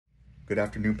Good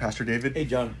afternoon, Pastor David. Hey,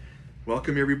 John.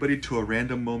 Welcome everybody to a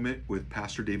random moment with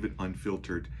Pastor David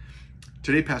Unfiltered.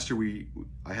 Today, Pastor,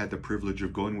 I had the privilege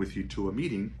of going with you to a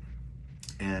meeting,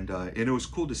 and it was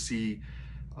cool to see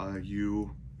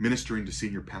you ministering to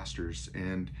senior pastors.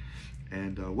 And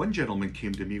one gentleman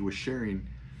came to me, was sharing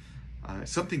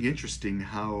something interesting,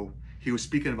 how he was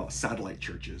speaking about satellite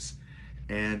churches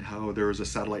and how there was a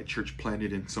satellite church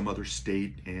planted in some other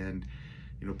state, and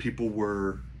people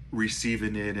were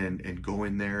receiving it and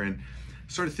going there, and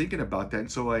started thinking about that.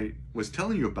 And so I was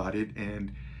telling you about it,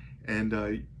 and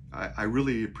I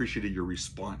really appreciated your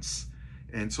response.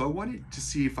 And so I wanted to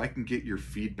see if I can get your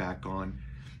feedback on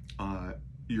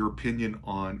your opinion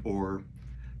on, or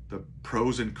the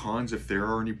pros and cons, if there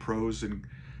are any pros, and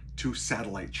to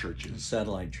satellite churches.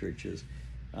 Satellite churches.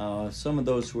 Some of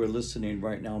those who are listening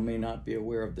right now may not be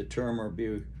aware of the term or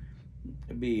be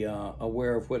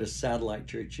aware of what a satellite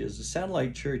church is. A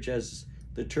satellite church, as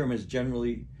the term is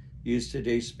generally used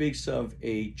today, speaks of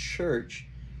a church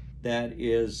that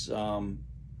is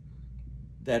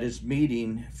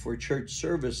meeting for church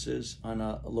services on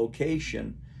a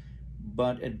location,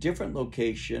 but a different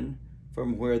location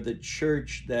from where the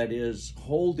church that is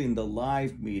holding the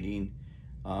live meeting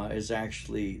is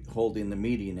actually holding the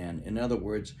meeting in. In other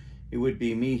words, it would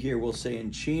be me here, we'll say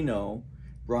in Chino,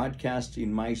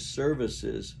 broadcasting my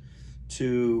services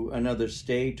to another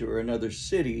state or another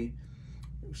city.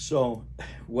 So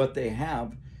what they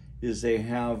have is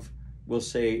we'll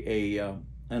say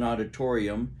an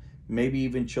auditorium, maybe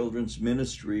even children's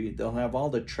ministry. They'll have all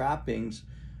the trappings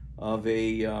of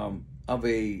a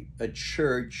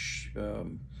church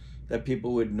that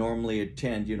people would normally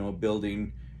attend,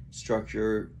 building,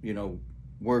 structure,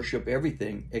 worship,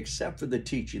 everything except for the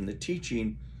teaching. The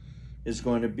teaching is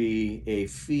going to be a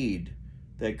feed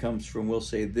that comes from, we'll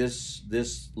say,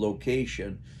 this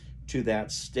location to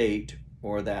that state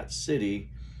or that city.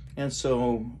 And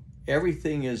so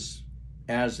everything is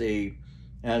as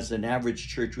an average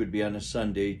church would be on a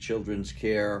Sunday: children's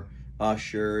care,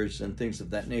 ushers, and things of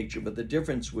that nature. But the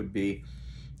difference would be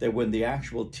that when the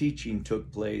actual teaching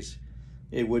took place,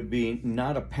 it would be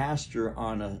not a pastor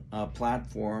on a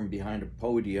platform behind a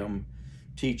podium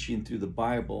teaching through the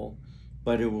Bible,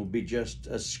 but it will be just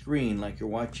a screen, like you're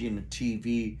watching a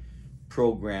TV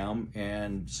program.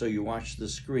 And so you watch the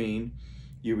screen,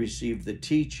 you receive the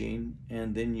teaching,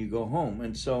 and then you go home.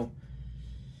 And so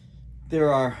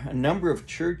there are a number of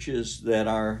churches that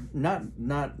are not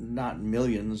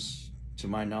millions to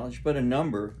my knowledge, but a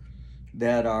number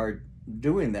that are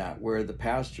doing that, where the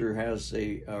pastor has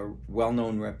a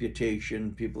well-known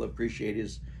reputation. People appreciate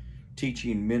his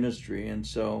teaching ministry, and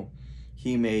so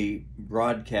he may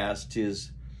broadcast his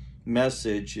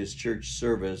message, his church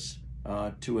service,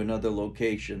 to another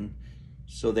location.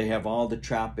 So they have all the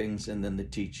trappings, and then the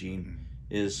teaching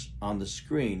is on the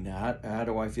screen. How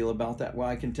do I feel about that? Well,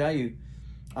 I can tell you,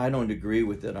 I don't agree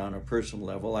with it on a personal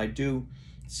level. I do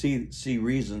see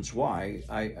reasons why.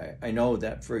 I know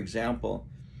that, for example,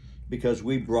 because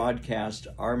we broadcast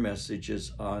our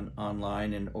messages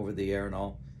online and over the air and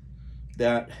all,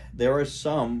 that there are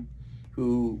some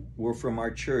who were from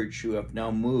our church who have now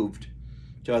moved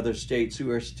to other states, who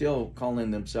are still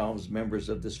calling themselves members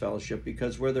of this fellowship,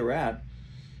 because where they're at,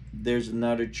 there's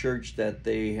not a church that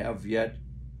they have yet,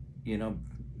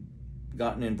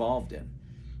 gotten involved in.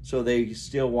 So they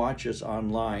still watch us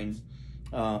online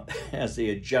as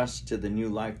they adjust to the new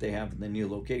life they have in the new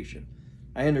location.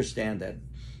 I understand that.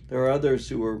 There are others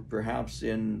who are perhaps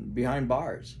behind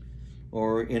bars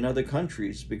or in other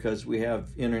countries, because we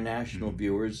have international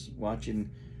viewers watching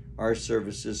our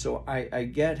services. So I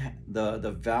get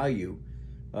the value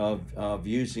of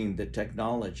using the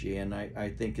technology, and I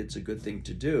think it's a good thing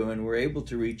to do. And we're able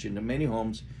to reach into many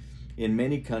homes in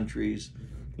many countries,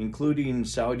 including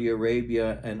Saudi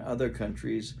Arabia and other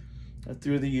countries,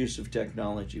 through the use of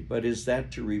technology. But is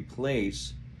that to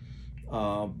replace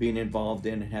being involved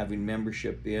in, having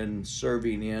membership in,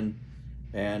 serving in,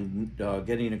 and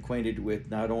getting acquainted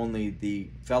with not only the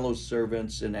fellow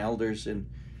servants and elders and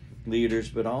leaders,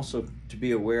 but also to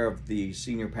be aware of the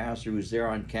senior pastor who's there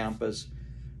on campus,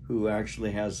 who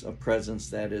actually has a presence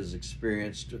that is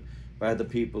experienced by the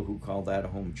people who call that a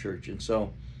home church. And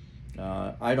so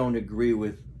I don't agree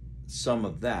with some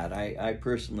of that. I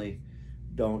personally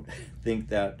don't think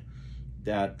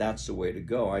that's the way to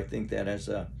go. I think that as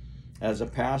a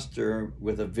pastor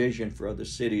with a vision for other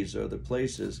cities or other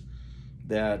places,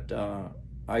 that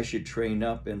I should train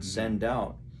up and send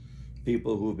out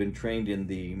people who have been trained in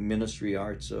the ministry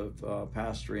arts of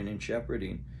pastoring and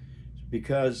shepherding.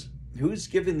 Because who's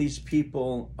giving these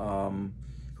people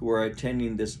who are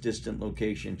attending this distant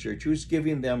location church, who's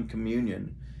giving them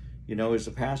communion? You know, is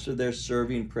the pastor there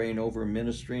serving, praying over,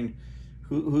 ministering?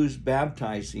 Who's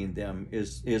baptizing them?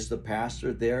 Is the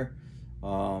pastor there?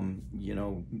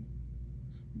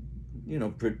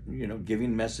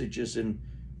 Giving messages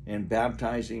and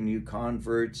baptizing new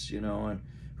converts. And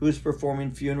who's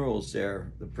performing funerals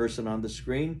there? The person on the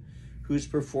screen. Who's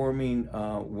performing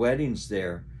weddings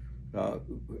there?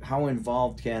 How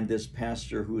involved can this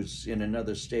pastor who's in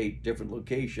another state, different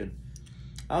location,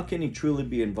 how can he truly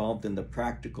be involved in the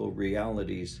practical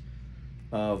realities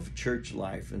of church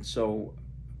life? And so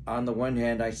on the one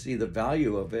hand, I see the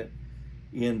value of it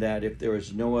in that if there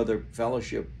is no other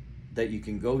fellowship that you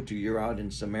can go to, you're out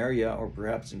in Samaria or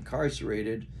perhaps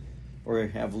incarcerated or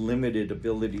have limited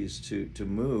abilities to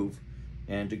move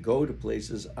and to go to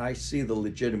places. I see the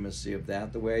legitimacy of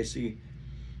that, the way I see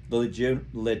the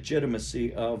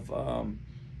legitimacy of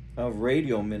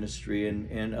radio ministry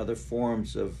and other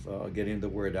forms of getting the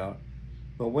word out.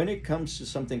 But when it comes to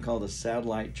something called a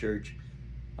satellite church,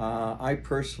 I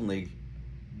personally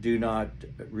do not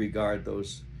regard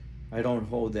those. I don't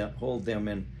hold them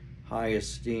in high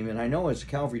esteem. And I know it's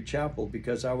Calvary Chapel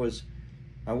because I was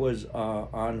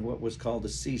on what was called the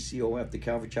CCOF, the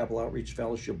Calvary Chapel Outreach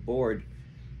Fellowship Board,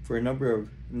 for a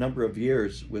number of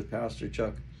years with Pastor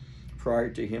Chuck prior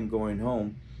to him going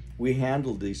home. We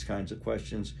handled these kinds of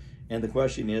questions, and the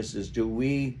question is do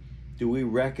we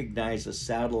recognize a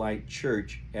satellite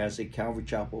church as a Calvary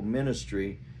Chapel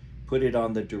ministry, put it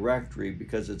on the directory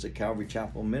because it's a Calvary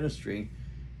Chapel ministry?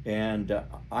 And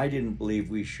I didn't believe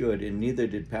we should, and neither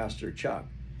did Pastor Chuck.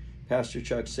 Pastor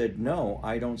Chuck said, no,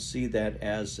 I don't see that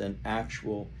as an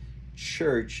actual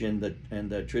church in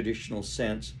the traditional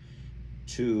sense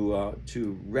to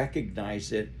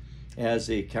recognize it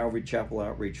as a Calvary Chapel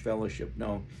Outreach Fellowship.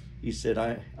 No, he said,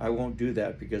 I won't do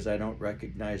that because I don't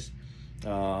recognize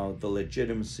the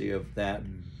legitimacy of that,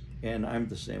 and I'm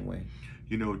the same way.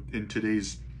 In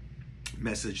today's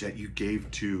message that you gave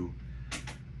to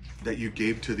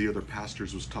the other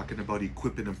pastors was talking about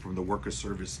equipping them from the work of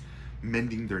service,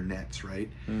 mending their nets, right?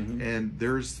 Mm-hmm. And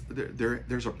there's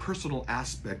a personal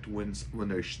aspect when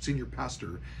a senior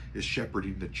pastor is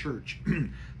shepherding the church.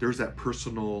 There's that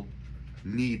personal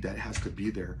need that has to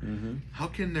be there. Mm-hmm. How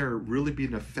can there really be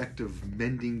an effective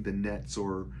mending the nets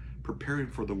or preparing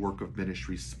for the work of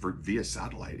ministry via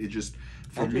satellite? I just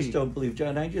don't believe,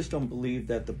 John, I just don't believe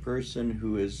that the person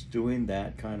who is doing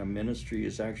that kind of ministry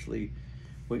is actually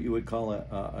what you would call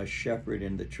a shepherd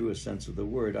in the truest sense of the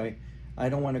word. I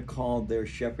don't want to call their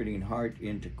shepherding heart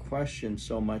into question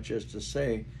so much as to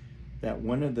say that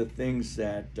one of the things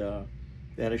that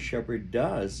a shepherd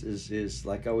does is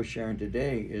like I was sharing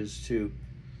today, is to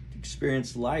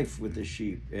experience life with the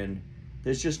sheep. And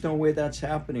there's just no way that's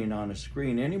happening on a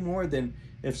screen any more than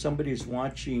if somebody's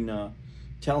watching a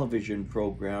television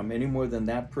program, any more than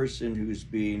that person who's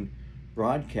being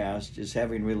broadcast is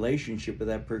having relationship with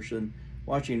that person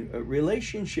watching. A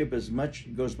relationship goes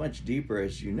much deeper,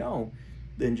 as you know,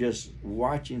 than just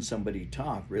watching somebody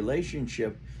talk.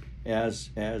 Relationship as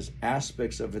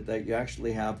aspects of it that you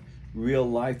actually have real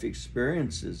life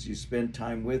experiences. You spend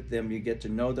time with them, you get to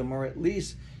know them, or at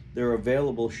least they're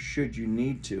available should you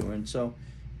need to. And so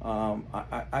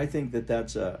I think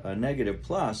that's a negative.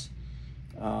 Plus,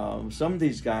 some of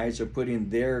these guys are putting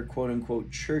their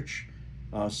quote-unquote church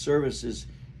services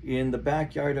in the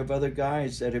backyard of other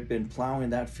guys that have been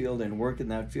plowing that field and working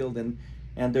that field, and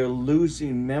they're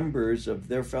losing members of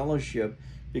their fellowship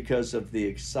because of the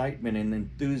excitement and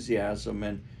enthusiasm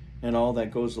and all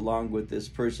that goes along with this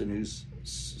person who's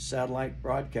satellite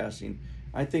broadcasting.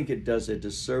 I think it does a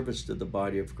disservice to the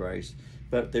body of Christ.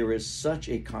 But there is such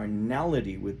a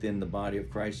carnality within the body of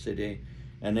Christ today,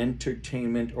 an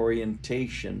entertainment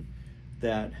orientation,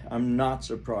 that I'm not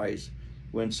surprised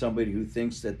when somebody who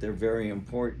thinks that they're very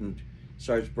important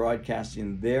starts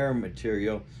broadcasting their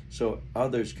material so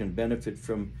others can benefit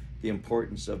from the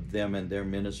importance of them and their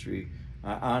ministry.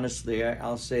 Honestly,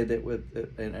 I'll say that with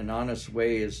an honest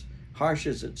way, as harsh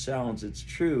as it sounds, it's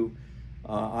true.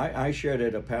 I shared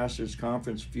at a pastor's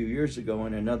conference a few years ago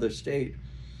in another state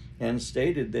and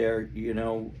stated there,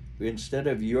 instead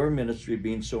of your ministry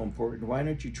being so important, why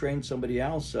don't you train somebody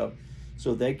else up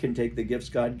so they can take the gifts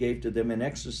God gave to them and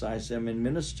exercise them and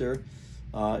minister?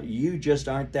 You just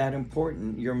aren't that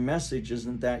important. Your message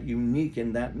isn't that unique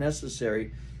and that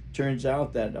necessary. Turns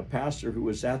out that a pastor who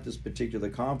was at this particular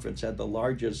conference had the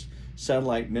largest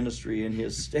satellite ministry in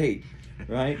his state,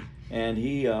 right? And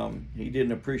he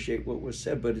didn't appreciate what was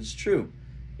said, but it's true.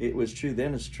 It was true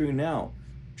then, it's true now.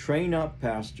 Train up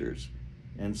pastors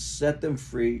and set them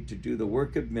free to do the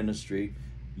work of ministry.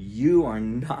 You are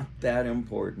not that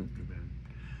important. Amen.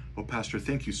 Well, Pastor,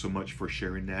 thank you so much for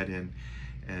sharing that.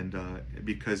 and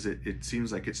because it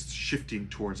seems like it's shifting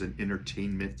towards an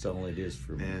entertainment. That's all it is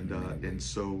for me. And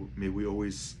so may we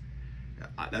always.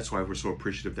 That's why we're so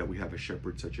appreciative that we have a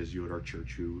shepherd such as you at our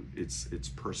church, who it's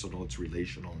personal, it's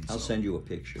relational. And I'll send you a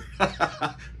picture.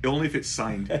 Only if it's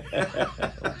signed. Okay.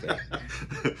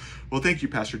 Well, thank you,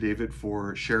 Pastor David,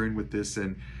 for sharing with this.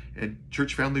 And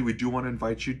church family, we do want to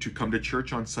invite you to come to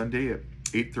church on Sunday at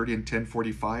 8:30 and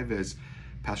 10:45 as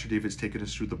Pastor David's taken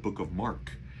us through the book of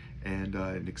Mark. And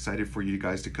excited for you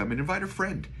guys to come and invite a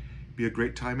friend. Be a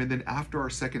great time. And then after our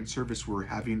second service, we're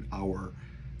having our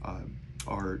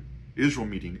Israel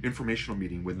meeting, informational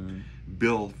meeting with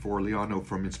Bill Forliano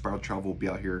from Inspired Travel will be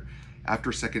out here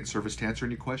after second service to answer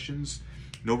any questions.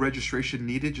 No registration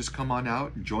needed. Just come on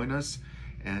out and join us,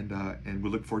 and we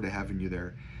look forward to having you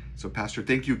there. So, Pastor,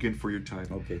 thank you again for your time.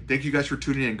 Okay. Thank you guys for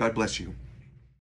tuning in. God bless you.